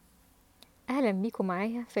أهلا بيكم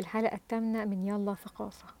معايا في الحلقة الثامنة من يلا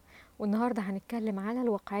ثقافة. والنهاردة هنتكلم على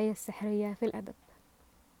الواقعية السحرية في الأدب.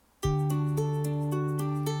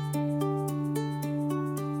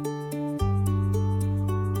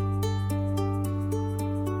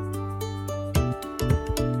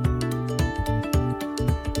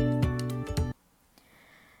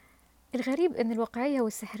 الغريب إن الواقعية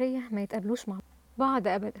والسحرية ما يتقابلوش مع بعض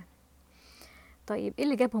أبدا. طيب إيه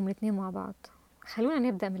اللي جابهم الاتنين مع بعض؟ خلونا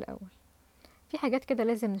نبدأ من الأول. في حاجات كده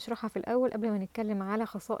لازم نشرحها في الأول قبل ما نتكلم على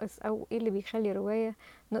خصائص أو إيه اللي بيخلي رواية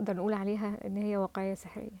نقدر نقول عليها إن هي واقعية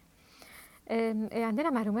سحرية. عندنا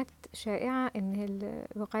معلومات شائعة إن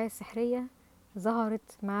الواقعية السحرية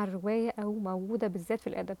ظهرت مع الرواية أو موجودة بالذات في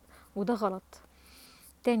الأدب، وده غلط.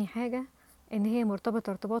 تاني حاجة إن هي مرتبطة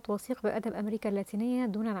ارتباط وثيق بأدب أمريكا اللاتينية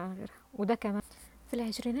دونا عن غيرها، وده كمان في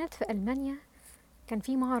العشرينات في ألمانيا كان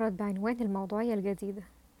في معرض بعنوان الموضوعية الجديدة،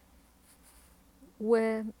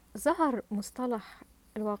 وظهر مصطلح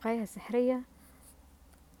الواقعية السحرية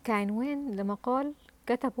كعنوان لمقال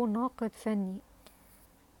كتبه ناقد فني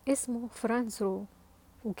اسمه فرانس رو،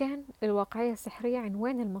 وكان الواقعية السحرية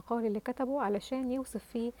عنوان المقال اللي كتبه علشان يوصف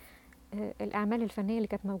فيه الأعمال الفنية اللي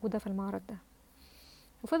كانت موجودة في المعرض ده.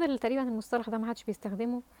 وفضل تقريبا المصطلح ده محدش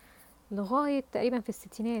بيستخدمه لغاية تقريبا في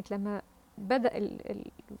الستينات، لما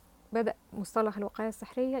بدأ مصطلح الواقعية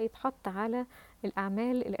السحرية يتحط على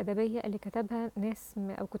الأعمال الأدبية اللي كتبها ناس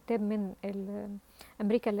أو كتاب من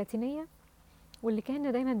أمريكا اللاتينية، واللي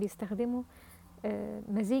كانوا دايما بيستخدموا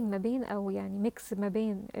مزيج ما بين أو يعني ميكس ما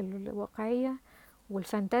بين الواقعية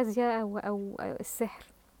والفانتازيا أو السحر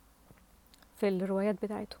في الروايات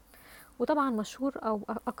بتاعتهم. وطبعا مشهور أو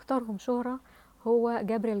أكترهم شهرة هو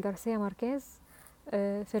جابريل جارسيا ماركيز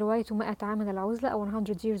في روايته 100 عام من العزلة أو 100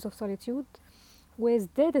 years of solitude.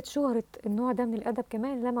 وازدادت شهرة النوع ده من الأدب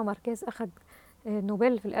كمان لما ماركيز أخذ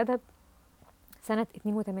نوبل في الأدب سنة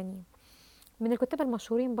 82. من الكتاب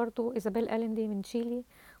المشهورين برضو إيزابيل أليندي من تشيلي،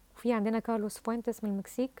 وفي عندنا كارلوس فوينتس من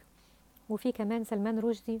المكسيك، وفي كمان سلمان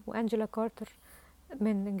رشدي وأنجيلا كارتر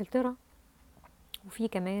من إنجلترا، وفي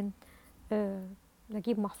كمان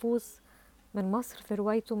نجيب محفوظ من مصر في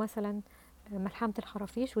روايته مثلا ملحمة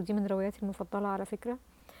الخرافيش، ودي من رواياتي المفضلة على فكرة،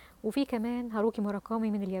 وفي كمان هاروكي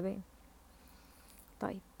موراكامي من اليابان.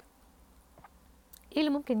 طيب ايه اللي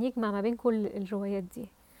ممكن يجمع ما بين كل الروايات دي؟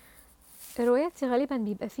 الروايات دي غالبا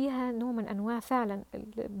بيبقى فيها نوع من انواع فعلا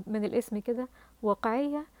من الاسم كده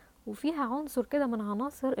واقعية، وفيها عنصر كده من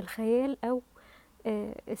عناصر الخيال او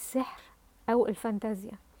السحر او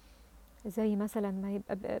الفانتازيا. زي مثلا ما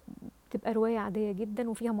يبقى بتبقى رواية عادية جدا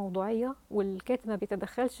وفيها موضوعية، والكاتب ما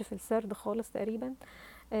بيتدخلش في السرد خالص تقريبا،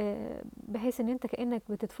 بحيث ان انت كأنك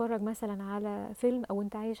بتتفرج مثلا على فيلم او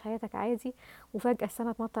انت عايش حياتك عادي، وفجأة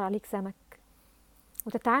السما تمطر عليك سمك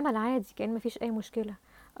وتتعامل عادي كأن مفيش اي مشكلة،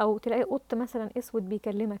 او تلاقي قط مثلا اسود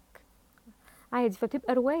بيكلمك عادي.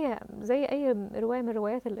 فتبقى رواية زي اي رواية من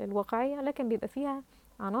الروايات الواقعية، لكن بيبقى فيها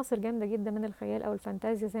عناصر جامدة جدا من الخيال او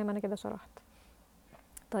الفانتازيا زي ما انا كده شرحت.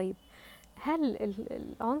 طيب هل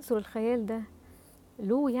العنصر الخيال ده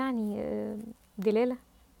له يعني دلالة،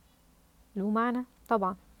 له معنى؟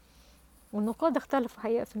 طبعا، والنقاد اختلفوا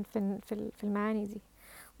حقيقة في المعاني دي.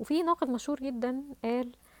 وفي ناقد مشهور جدا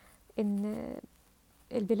قال ان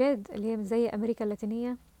البلاد اللي هي زي امريكا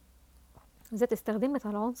اللاتينية ذات استخدمت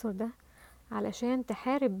العنصر ده علشان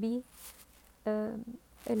تحارب بيه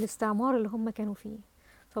الاستعمار اللي هم كانوا فيه،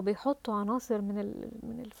 فبيحطوا عناصر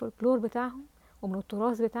من الفولكلور بتاعهم ومن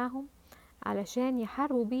التراث بتاعهم علشان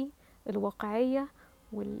يحاربوا بيه الواقعية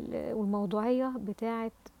والموضوعية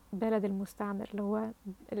بتاعة بلد المستعمر اللي هو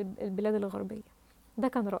البلاد الغربية. ده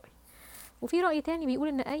كان رأي. وفي رأي تاني بيقول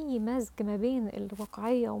ان اي مزج ما بين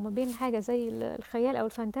الواقعية وما بين حاجة زي الخيال او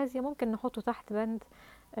الفانتازيا ممكن نحطه تحت بند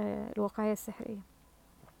الواقعية السحرية،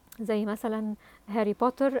 زي مثلا هاري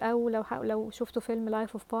بوتر، او لو شفتوا فيلم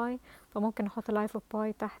لايف اوف باي فممكن نحط لايف اوف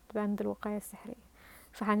باي تحت بند الواقعية السحرية.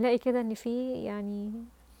 فهنلاقي كده ان في يعني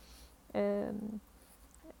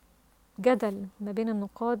جدل ما بين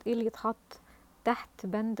النقاد ايه اللي يتحط تحت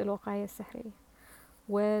بند الواقعية السحرية.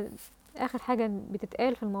 واخر حاجة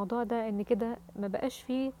بتتقال في الموضوع ده ان كده ما بقاش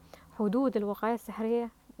فيه حدود الواقعية السحرية،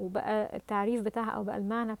 وبقى التعريف بتاعها او بقى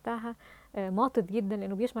المعنى بتاعها ماطط جدا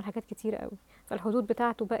لانه بيشمل حاجات كتير قوي، فالحدود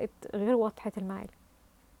بتاعته بقت غير واضحة المعالم.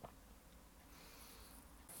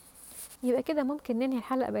 يبقى كده ممكن ننهي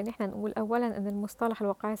الحلقة بان احنا نقول اولا ان المصطلح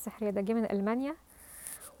الواقعية السحرية ده جه من المانيا،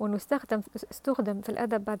 وانه استخدم في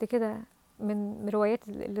الادب بعد كده من روايات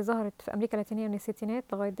اللي ظهرت في امريكا اللاتينيه من الستينات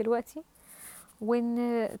لغايه دلوقتي،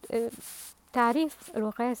 وان تعريف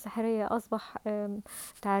الواقعيه السحريه اصبح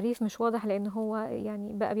تعريف مش واضح، لان هو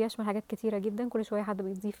يعني بقى بيشمل حاجات كتيره جدا كل شويه حد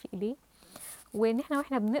بيضيف اليه. وان احنا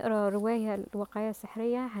واحنا بنقرا روايه الواقعيه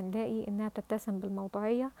السحريه هنلاقي انها بتتسم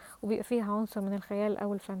بالموضوعيه، وبيبقى فيها عنصر من الخيال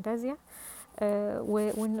او الفانتازيا.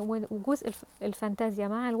 وجزء الفانتازيا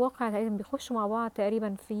مع الواقع تقريبا بيخشوا مع بعض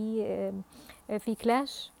تقريبا في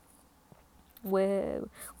كلاش.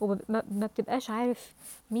 وما بتبقاش عارف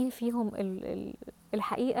مين فيهم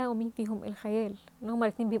الحقيقة ومين فيهم الخيال، ان هما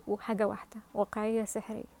الاتنين بيبقوا حاجة واحدة واقعية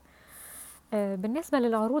سحرية. بالنسبة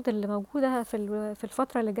للعروض اللي موجودة في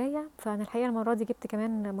الفترة اللي جاية، فأنا الحقيقة المرة دي جبت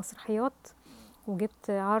كمان مسرحيات، وجبت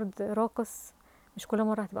عرض راقص، مش كل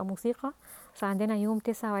مرة هتبقى موسيقى. فعندنا يوم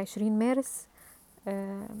 29 مارس،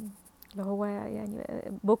 اللي هو يعني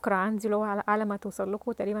بكرة عندي، اللي هو على ما توصل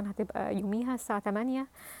لكم تقريبا هتبقى يوميها الساعة 8،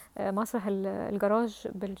 مسرح الجراج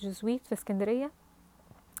بالجزويت في اسكندرية.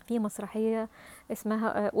 في مسرحية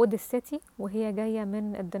اسمها اود السيتي، وهي جاية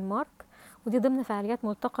من الدنمارك، ودي ضمن فعاليات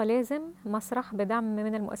ملتقى لازم مسرح بدعم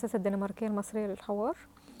من المؤسسة الدنماركية المصرية للحوار.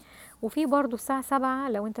 وفي برضو الساعة 7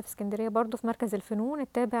 لو انت في اسكندرية، برضو في مركز الفنون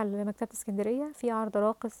التابع لمكتبة اسكندرية، في عرض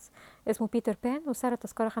راقص اسمه بيتر بان، وسعر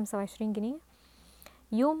التذكرة 25 جنيه.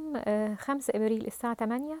 يوم 5 ابريل الساعة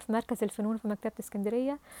 8 في مركز الفنون في مكتبة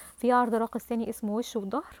اسكندرية، في عرض راقص تاني اسمه وش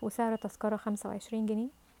وظهر، وسعر التذكرة 25 جنيه.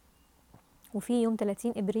 وفي يوم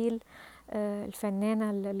 30 ابريل الفنانة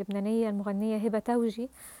اللبنانية المغنية هبة توجي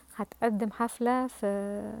هتقدم حفلة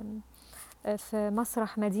في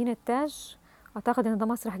مسرح مدينة تاج. اعتقد ان ده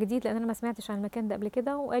مسرح جديد، لان انا ما سمعتش عن المكان ده قبل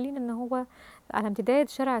كده، وقالين ان هو على امتداد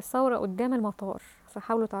شارع الثورة قدام المطار،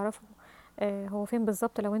 فحاولوا تعرفوا هو فين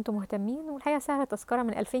بالظبط لو انتم مهتمين. والحقيقة سعر التذكرة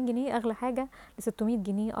من 2000 جنيه اغلى حاجة ل 600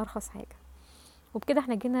 جنيه ارخص حاجة. وبكده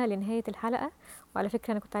احنا جينا لنهاية الحلقة. وعلى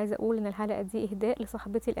فكرة انا كنت عايزة اقول ان الحلقة دي اهداء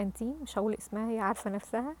لصاحبتي الانتيم، مش هقول اسمها، هي عارفة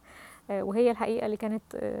نفسها. وهي الحقيقة اللي كانت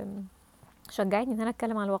شجعتني ان انا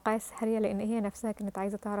اتكلم عن الواقعية السحرية، لان هي نفسها كانت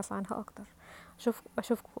عايزة تعرف عنها اكتر.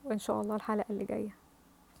 اشوفكم ان شاء الله الحلقة اللي جاية.